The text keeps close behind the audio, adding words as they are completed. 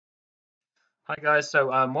Hi guys, so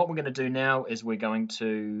what we're going to do now is we're going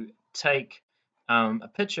to take a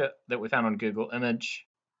picture that we found on Google image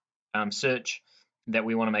search that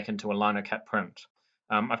we want to make into a Linocut print.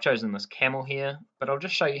 I've chosen this camel here, but I'll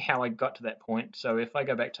just show you how I got to that point. So if I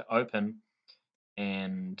go back to open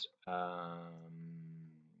and where I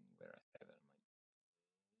have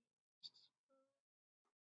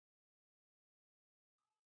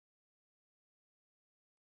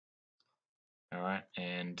it, all right,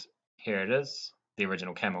 and here it is, the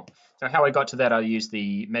original camel. So how I got to that, I use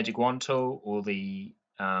the magic wand tool or the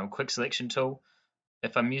quick selection tool.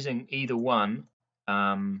 If I'm using either one,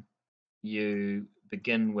 you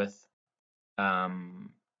begin with um,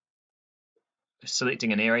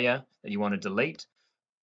 selecting an area that you want to delete,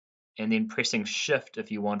 and then pressing Shift if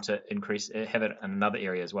you want to have it in another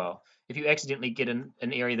area as well. If you accidentally get in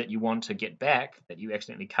an area that you want to get back, that you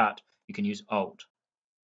accidentally cut, you can use Alt to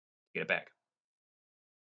get it back.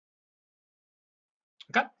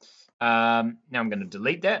 Okay. Now I'm going to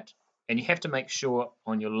delete that, and you have to make sure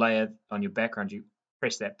on your layer, on your background, you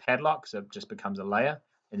press that padlock so it just becomes a layer,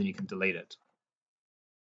 and then you can delete it.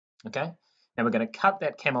 Okay. Now we're going to cut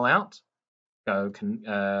that camel out. Go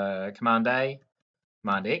Command A,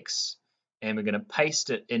 Command X, and we're going to paste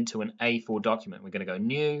it into an A4 document. We're going to go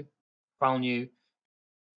New, File New,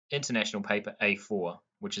 International Paper A4,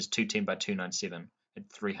 which is 210 by 297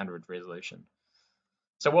 at 300 resolution.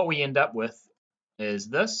 So what we end up with is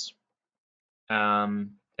this,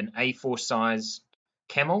 an A4 size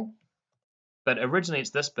camel, but originally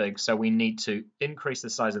it's this big, so we need to increase the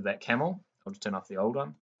size of that camel. I'll just turn off the old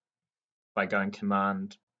one by going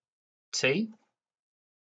Command T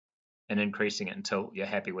and increasing it until you're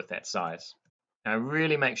happy with that size. Now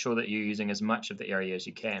really make sure that you're using as much of the area as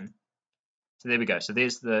you can. So there we go. So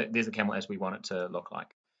there's the camel as we want it to look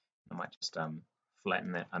like. I might just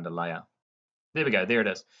flatten that under layer. There we go. There it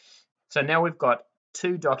is. So now we've got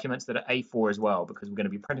two documents that are A4 as well, because we're going to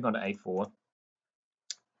be printing onto A4.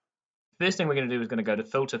 First thing we're going to do is going to go to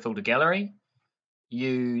Filter, Filter Gallery,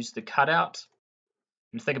 use the cutout,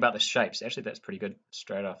 and think about the shapes. Actually, that's pretty good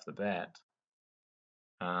straight off the bat.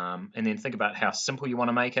 And then think about how simple you want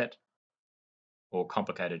to make it or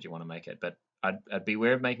complicated you want to make it. But I'd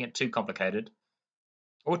beware of making it too complicated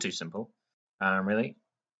or too simple, really.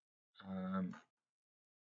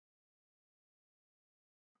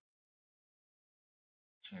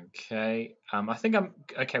 Okay, I think I'm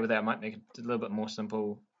okay with that. I might make it a little bit more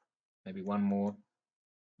simple, maybe one more.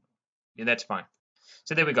 Yeah, that's fine.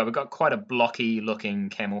 So there we go. We've got quite a blocky looking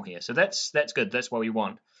camel here. So that's good. That's what we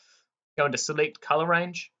want. Go into Select Color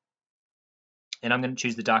Range, and I'm going to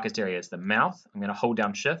choose the darkest area as the mouth. I'm going to hold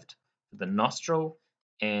down Shift for the nostril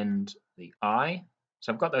and the eye.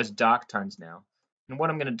 So I've got those dark tones now. And what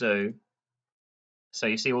I'm going to do, so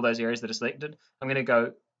you see all those areas that are selected, I'm going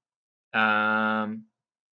to go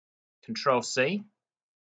Control C.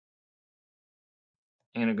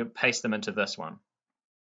 I'm going to paste them into this one.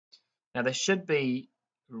 Now they should be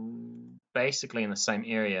basically in the same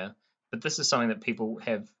area, but this is something that people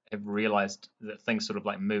have realized, that things sort of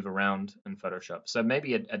like move around in Photoshop. So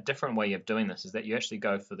maybe a different way of doing this is that you actually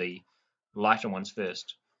go for the lighter ones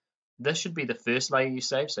first. This should be the first layer you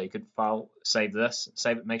save, so you could save this,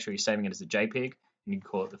 save it, make sure you're saving it as a JPEG, and you can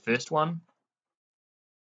call it the first one.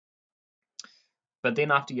 But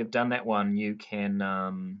then after you've done that one, you can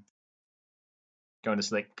go into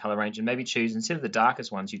Select Color Range and maybe choose, instead of the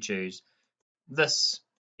darkest ones, you choose this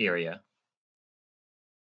area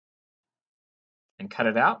and cut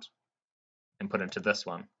it out and put it into this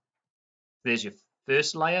one. There's your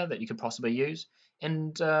first layer that you could possibly use.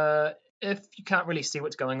 And if you can't really see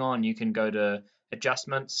what's going on, you can go to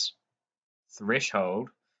Adjustments,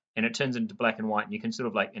 Threshold, and it turns into black and white, and you can sort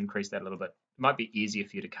of like increase that a little bit. It might be easier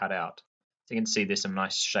for you to cut out. So you can see there's some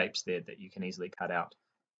nice shapes there that you can easily cut out.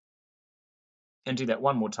 And do that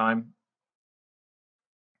one more time.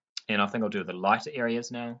 And I think I'll do the lighter areas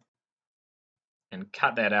now and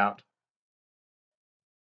cut that out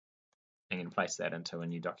and place that into a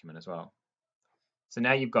new document as well. So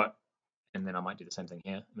now you've got, and then I might do the same thing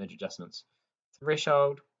here, Image Adjustments,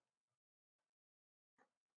 Threshold.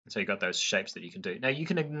 So you've got those shapes that you can do. Now you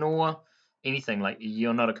can ignore anything, like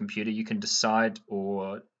you're not a computer, you can decide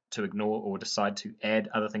or to ignore or decide to add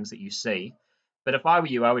other things that you see. But if I were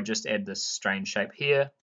you, I would just add this strange shape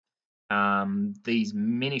here. These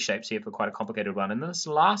many shapes here for quite a complicated one. And this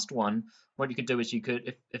last one, what you could do is you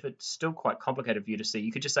could, if it's still quite complicated for you to see,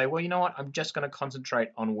 you could just say, well, you know what, I'm just going to concentrate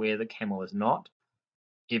on where the camel is not,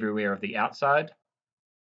 everywhere of the outside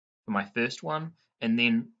for my first one, and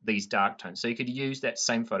then these dark tones. So you could use that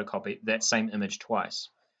same photocopy, that same image twice.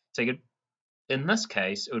 So you could, in this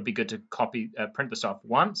case, it would be good to print this off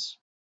once